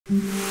Hi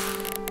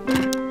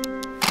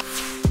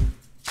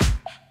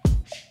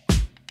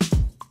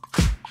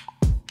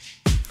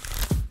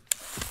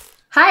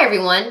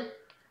everyone,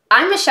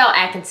 I'm Michelle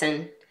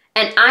Atkinson,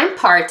 and I'm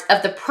part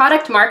of the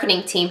product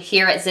marketing team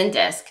here at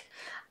Zendesk.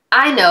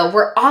 I know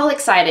we're all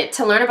excited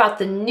to learn about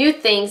the new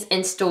things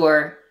in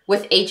store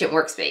with Agent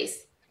Workspace,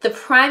 the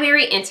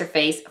primary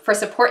interface for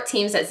support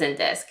teams at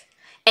Zendesk,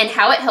 and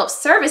how it helps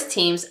service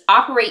teams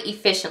operate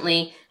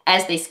efficiently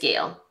as they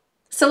scale.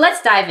 So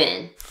let's dive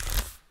in.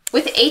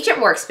 With Agent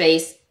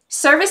Workspace,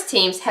 service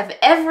teams have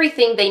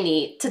everything they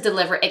need to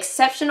deliver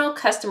exceptional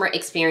customer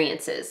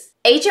experiences.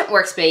 Agent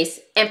Workspace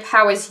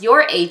empowers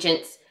your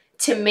agents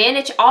to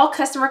manage all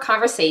customer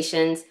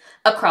conversations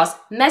across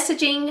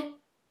messaging,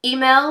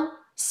 email,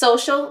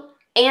 social,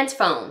 and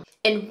phone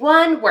in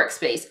one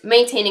workspace,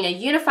 maintaining a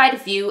unified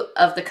view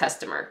of the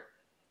customer.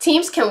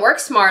 Teams can work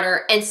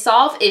smarter and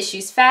solve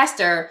issues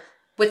faster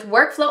with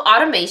workflow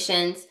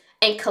automations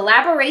and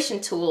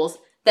collaboration tools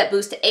that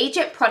boost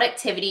agent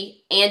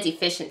productivity and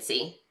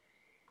efficiency.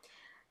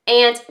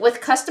 And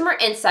with customer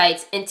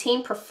insights and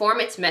team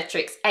performance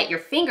metrics at your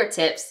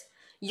fingertips,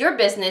 your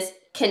business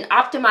can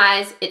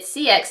optimize its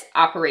CX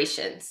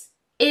operations.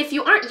 If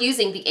you aren't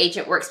using the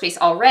Agent Workspace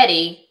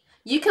already,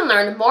 you can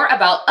learn more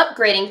about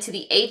upgrading to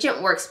the Agent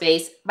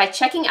Workspace by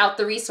checking out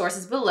the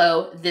resources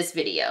below this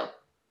video.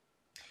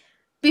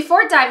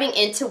 Before diving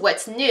into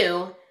what's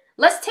new,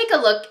 let's take a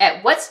look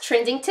at what's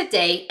trending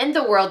today in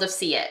the world of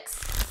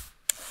CX.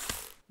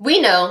 We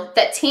know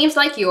that teams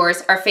like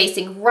yours are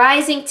facing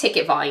rising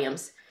ticket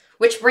volumes,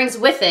 which brings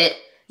with it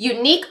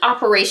unique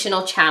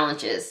operational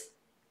challenges.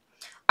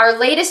 Our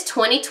latest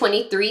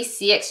 2023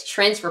 CX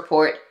Trends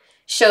report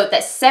showed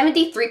that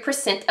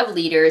 73% of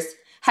leaders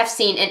have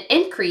seen an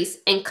increase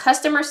in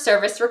customer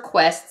service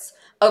requests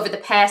over the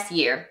past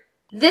year.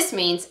 This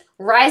means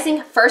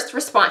rising first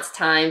response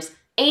times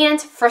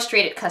and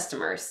frustrated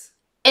customers.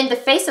 In the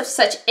face of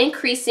such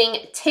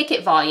increasing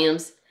ticket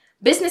volumes,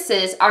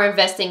 businesses are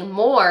investing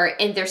more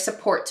in their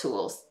support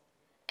tools.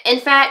 In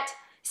fact,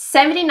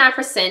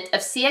 79%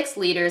 of CX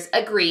leaders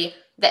agree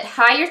that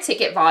higher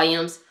ticket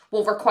volumes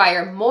will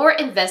require more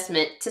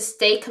investment to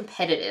stay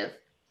competitive.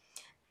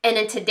 And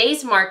in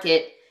today's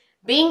market,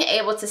 being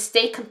able to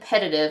stay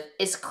competitive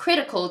is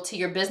critical to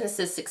your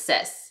business's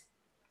success.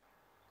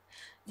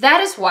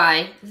 That is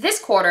why this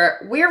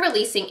quarter we're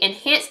releasing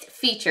enhanced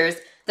features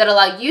that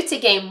allow you to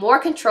gain more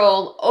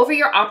control over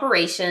your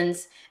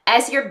operations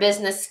as your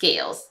business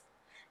scales.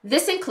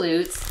 This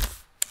includes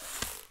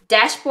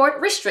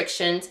dashboard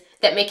restrictions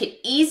that make it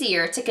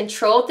easier to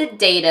control the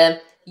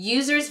data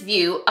users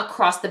view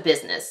across the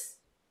business,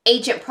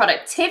 agent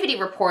productivity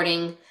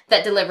reporting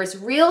that delivers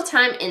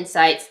real-time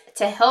insights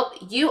to help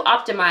you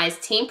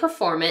optimize team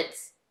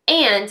performance,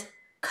 and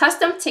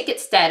custom ticket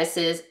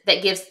statuses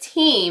that gives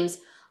teams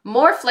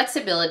more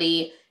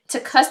flexibility to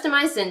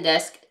customize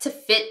Zendesk to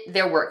fit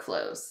their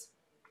workflows.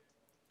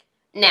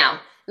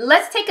 Now,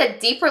 let's take a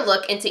deeper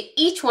look into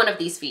each one of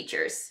these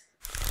features.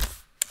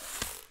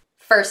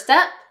 First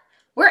up,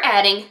 we're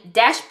adding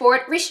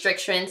dashboard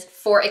restrictions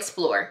for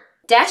Explore.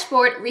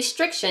 Dashboard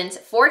restrictions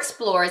for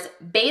Explore's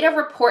beta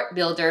report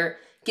builder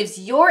gives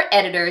your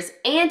editors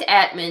and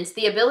admins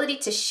the ability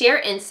to share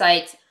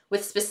insights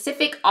with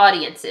specific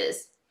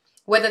audiences,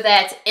 whether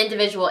that's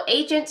individual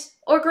agents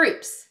or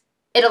groups.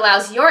 It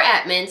allows your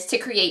admins to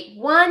create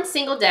one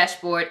single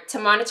dashboard to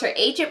monitor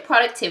agent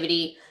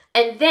productivity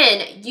and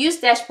then use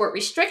dashboard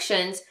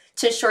restrictions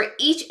to ensure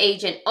each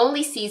agent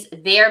only sees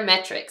their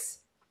metrics.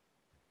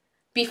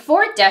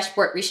 Before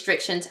dashboard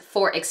restrictions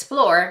for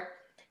Explore,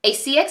 a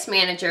CX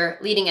manager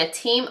leading a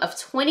team of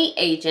 20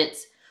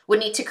 agents would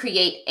need to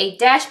create a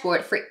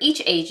dashboard for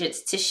each agent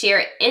to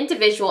share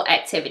individual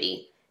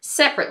activity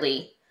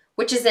separately,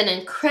 which is an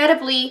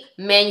incredibly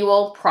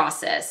manual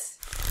process.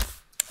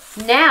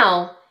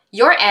 Now,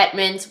 your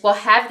admins will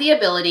have the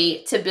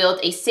ability to build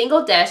a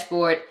single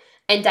dashboard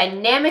and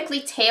dynamically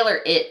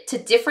tailor it to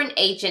different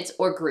agents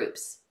or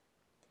groups.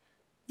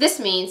 This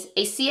means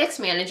a CX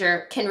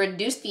manager can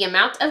reduce the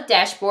amount of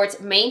dashboards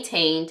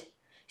maintained,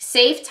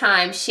 save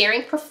time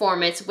sharing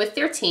performance with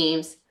their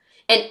teams,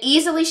 and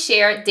easily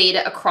share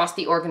data across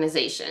the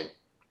organization.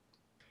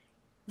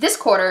 This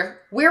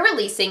quarter, we're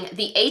releasing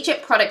the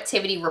Agent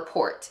Productivity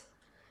Report.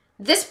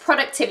 This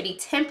productivity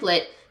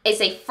template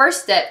is a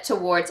first step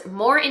towards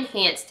more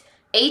enhanced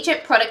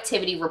agent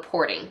productivity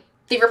reporting.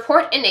 The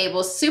report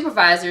enables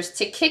supervisors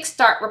to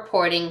kickstart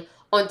reporting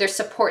on their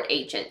support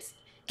agents,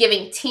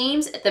 giving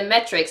teams the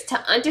metrics to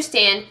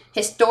understand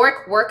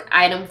historic work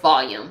item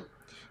volume,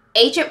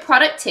 agent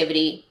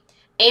productivity,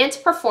 and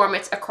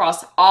performance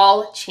across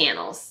all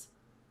channels.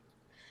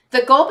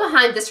 The goal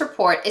behind this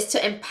report is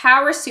to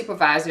empower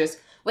supervisors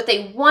with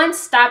a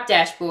one-stop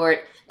dashboard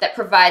that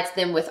provides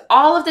them with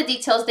all of the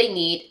details they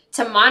need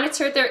to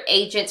monitor their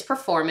agents'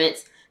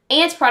 performance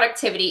and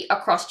productivity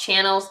across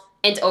channels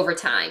and over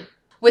time.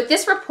 With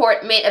this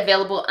report made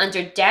available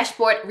under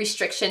Dashboard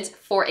Restrictions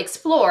for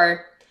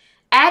Explore,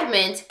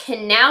 admins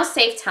can now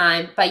save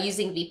time by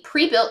using the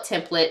pre-built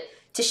template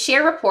to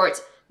share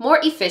reports more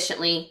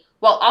efficiently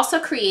while also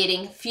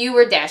creating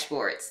fewer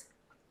dashboards.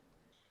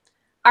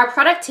 Our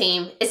product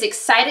team is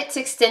excited to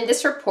extend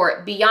this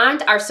report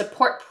beyond our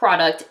support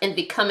product in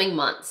the coming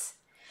months.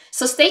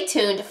 So stay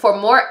tuned for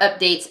more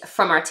updates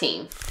from our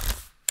team.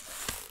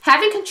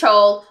 Having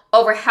control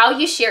over how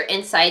you share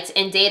insights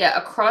and data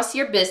across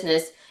your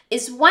business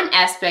is one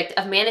aspect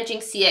of managing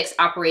CX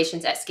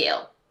operations at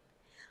scale.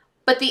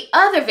 But the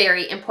other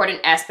very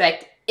important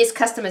aspect is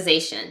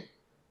customization.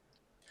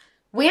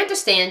 We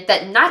understand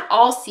that not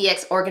all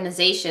CX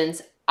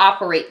organizations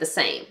operate the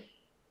same.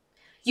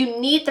 You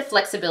need the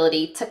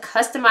flexibility to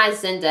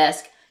customize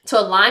Zendesk to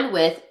align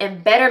with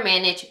and better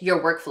manage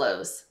your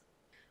workflows.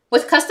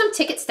 With custom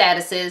ticket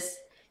statuses,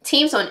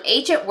 teams on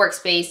Agent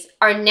Workspace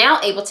are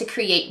now able to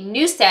create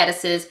new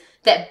statuses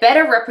that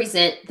better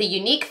represent the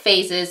unique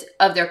phases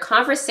of their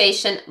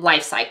conversation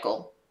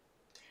lifecycle.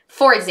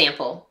 For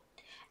example,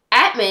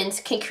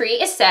 admins can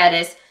create a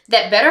status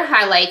that better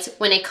highlights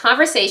when a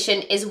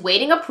conversation is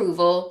waiting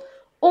approval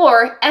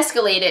or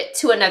escalated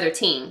to another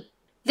team.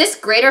 This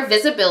greater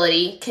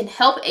visibility can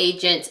help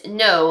agents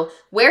know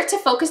where to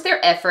focus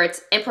their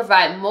efforts and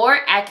provide more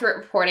accurate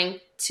reporting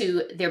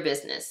to their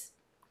business,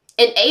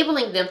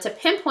 enabling them to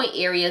pinpoint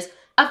areas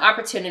of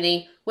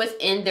opportunity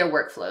within their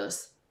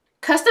workflows.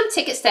 Custom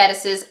ticket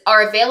statuses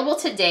are available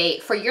today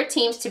for your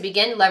teams to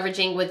begin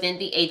leveraging within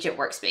the Agent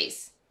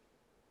Workspace.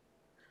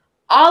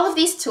 All of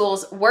these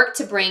tools work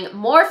to bring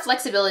more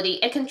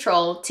flexibility and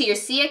control to your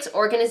CX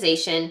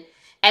organization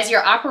as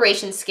your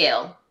operations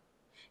scale.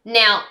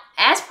 Now,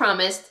 as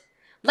promised,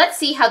 let's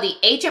see how the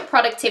agent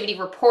productivity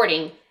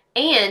reporting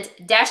and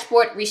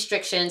dashboard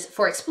restrictions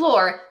for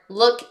Explore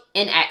look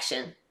in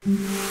action.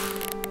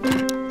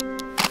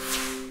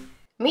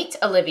 Meet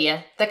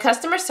Olivia, the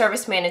customer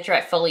service manager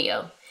at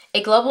Folio,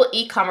 a global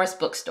e-commerce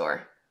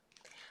bookstore.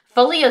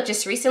 Folio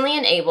just recently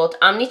enabled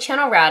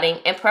omnichannel routing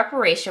in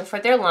preparation for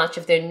their launch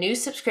of their new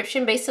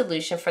subscription-based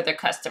solution for their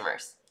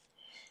customers.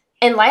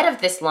 In light of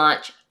this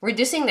launch,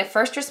 reducing their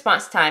first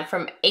response time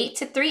from 8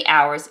 to 3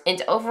 hours and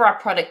the overall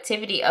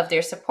productivity of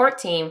their support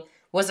team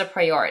was a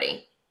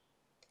priority.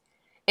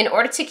 In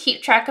order to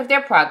keep track of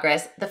their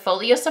progress, the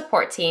Folio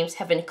support teams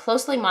have been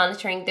closely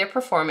monitoring their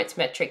performance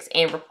metrics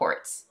and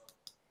reports.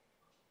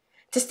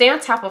 To stay on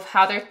top of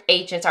how their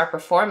agents are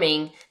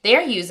performing, they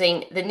are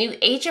using the new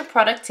agent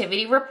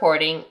productivity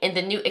reporting in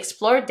the new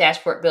Explore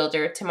dashboard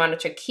builder to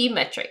monitor key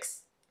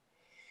metrics.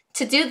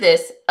 To do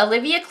this,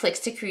 Olivia clicks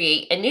to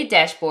create a new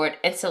dashboard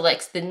and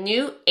selects the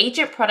new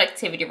Agent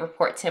Productivity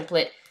Report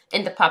template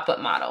in the pop-up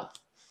model.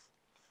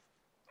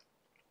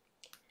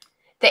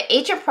 The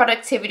Agent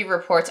Productivity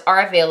Reports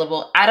are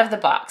available out of the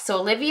box, so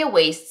Olivia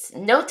wastes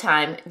no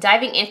time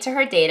diving into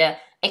her data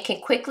and can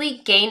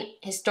quickly gain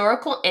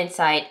historical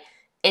insight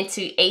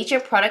into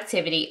agent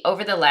productivity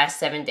over the last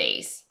 7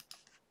 days.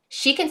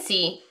 She can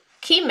see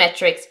key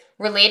metrics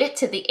related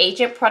to the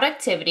agent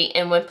productivity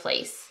in one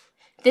place.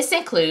 This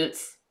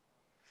includes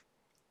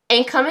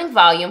incoming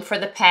volume for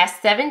the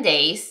past 7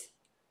 days,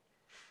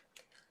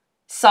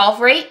 solve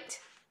rate,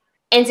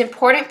 and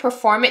important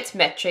performance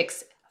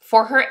metrics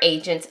for her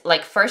agents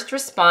like first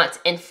response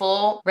and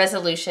full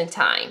resolution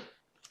time.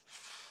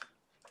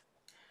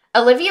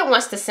 Olivia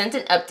wants to send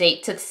an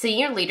update to the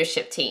senior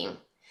leadership team,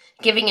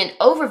 giving an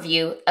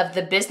overview of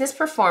the business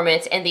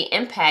performance and the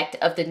impact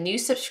of the new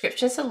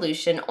subscription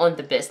solution on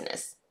the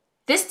business.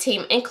 This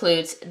team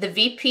includes the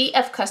VP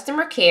of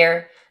Customer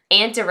Care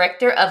and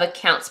Director of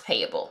Accounts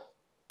Payable.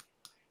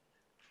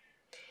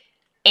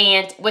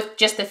 And with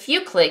just a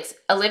few clicks,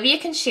 Olivia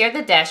can share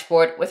the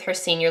dashboard with her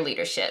senior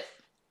leadership.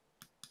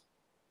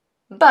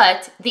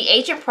 But the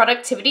Agent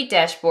Productivity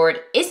Dashboard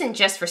isn't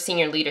just for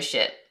senior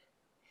leadership.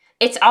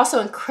 It's also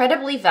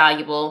incredibly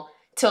valuable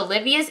to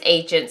Olivia's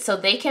agents so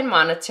they can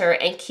monitor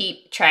and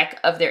keep track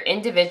of their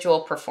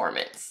individual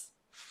performance.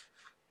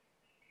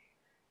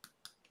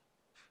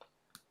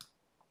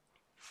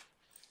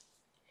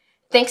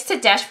 Thanks to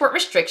dashboard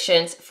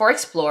restrictions for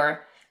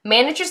Explore,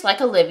 managers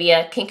like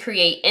Olivia can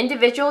create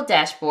individual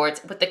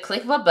dashboards with the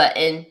click of a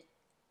button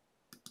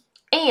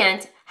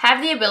and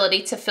have the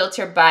ability to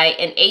filter by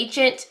an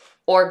agent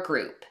or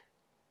group.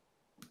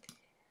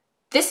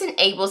 This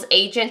enables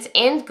agents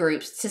and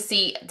groups to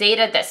see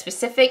data that's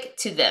specific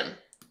to them.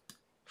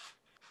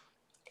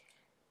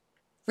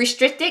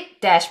 Restricted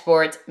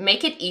dashboards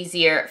make it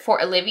easier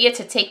for Olivia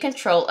to take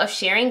control of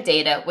sharing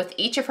data with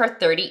each of her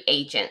 30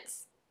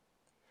 agents.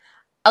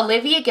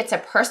 Olivia gets a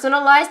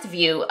personalized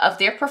view of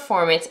their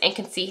performance and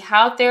can see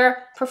how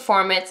their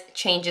performance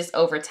changes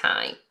over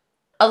time.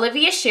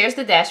 Olivia shares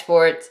the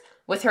dashboards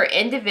with her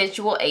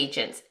individual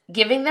agents,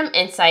 giving them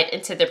insight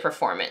into their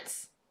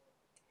performance.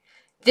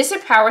 This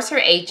empowers her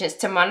agents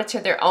to monitor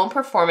their own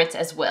performance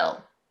as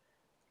well.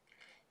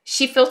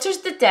 She filters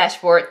the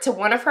dashboard to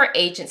one of her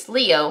agents,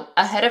 Leo,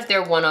 ahead of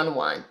their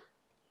one-on-one.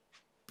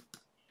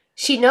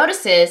 She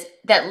notices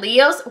that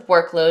Leo's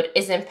workload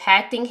is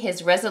impacting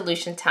his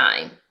resolution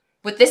time.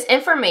 With this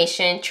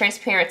information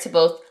transparent to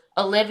both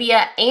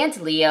Olivia and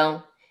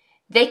Leo,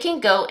 they can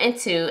go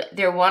into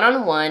their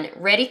one-on-one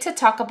ready to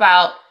talk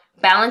about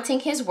balancing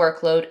his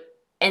workload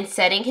and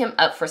setting him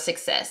up for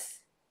success.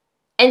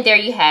 And there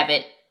you have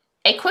it.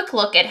 A quick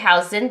look at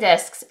how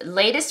Zendesk's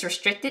latest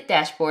restricted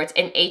dashboards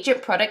and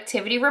agent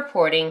productivity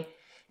reporting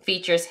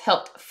features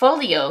helped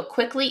Folio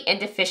quickly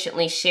and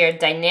efficiently share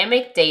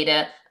dynamic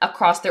data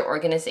across their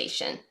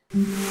organization.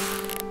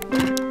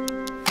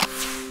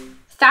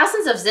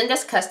 Thousands of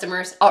Zendesk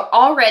customers are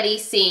already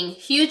seeing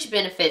huge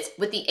benefits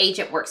with the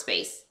Agent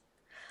Workspace.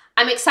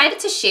 I'm excited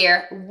to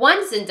share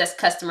one Zendesk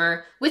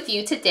customer with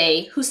you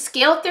today who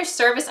scaled their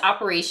service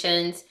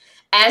operations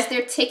as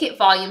their ticket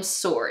volume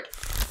soared.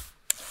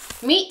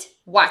 Meet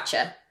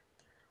Watcha.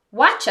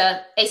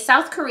 Watcha, a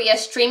South Korea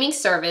streaming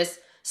service,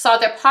 saw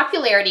their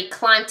popularity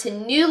climb to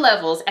new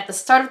levels at the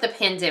start of the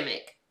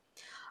pandemic.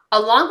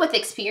 Along with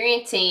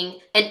experiencing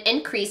an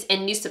increase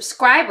in new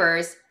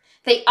subscribers,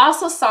 they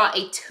also saw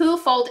a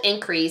twofold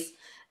increase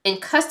in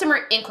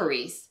customer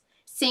inquiries,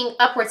 seeing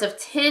upwards of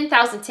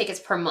 10,000 tickets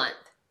per month.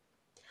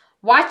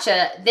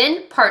 Watcha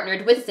then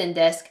partnered with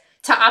Zendesk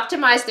to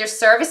optimize their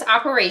service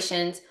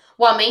operations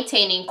while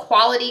maintaining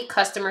quality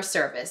customer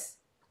service.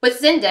 With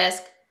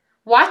Zendesk,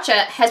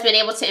 Watcha has been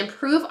able to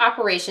improve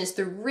operations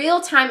through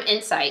real-time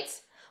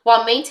insights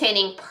while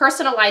maintaining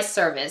personalized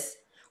service,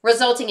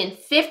 resulting in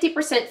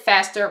 50%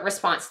 faster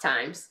response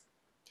times.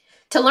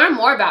 To learn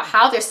more about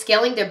how they're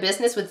scaling their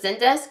business with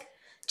Zendesk,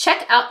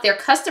 check out their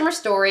customer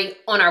story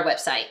on our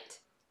website.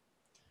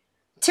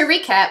 To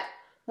recap,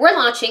 we're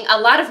launching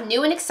a lot of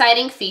new and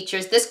exciting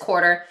features this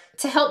quarter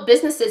to help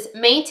businesses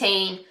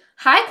maintain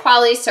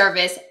high-quality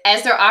service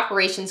as their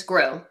operations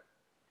grow.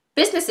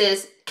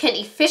 Businesses can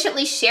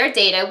efficiently share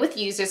data with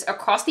users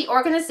across the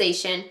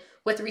organization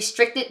with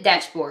restricted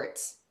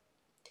dashboards.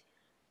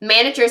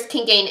 Managers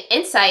can gain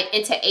insight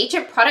into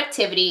agent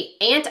productivity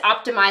and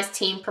optimize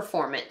team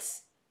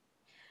performance.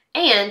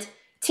 And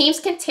teams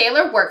can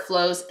tailor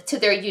workflows to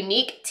their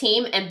unique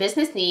team and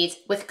business needs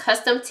with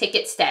custom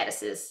ticket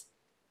statuses.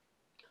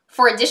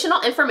 For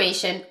additional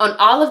information on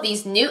all of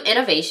these new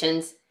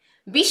innovations,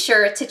 be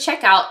sure to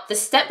check out the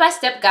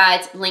step-by-step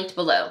guides linked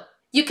below.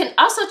 You can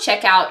also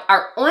check out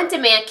our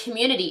on-demand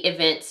community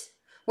events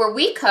where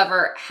we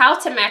cover how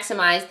to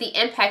maximize the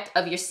impact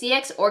of your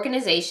CX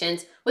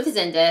organizations with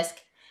Zendesk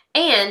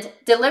and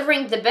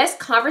delivering the best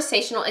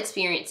conversational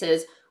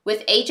experiences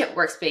with Agent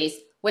Workspace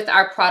with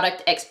our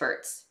product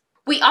experts.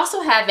 We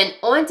also have an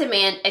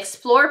on-demand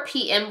Explore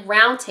PM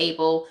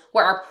roundtable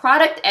where our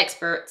product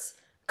experts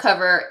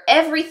cover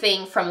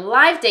everything from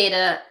live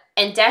data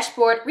and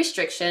dashboard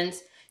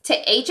restrictions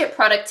to agent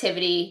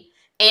productivity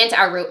and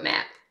our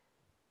roadmap.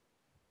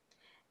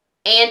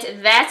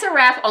 And that's a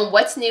wrap on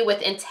what's new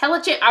with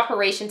intelligent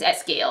operations at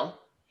scale.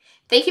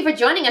 Thank you for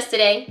joining us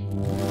today.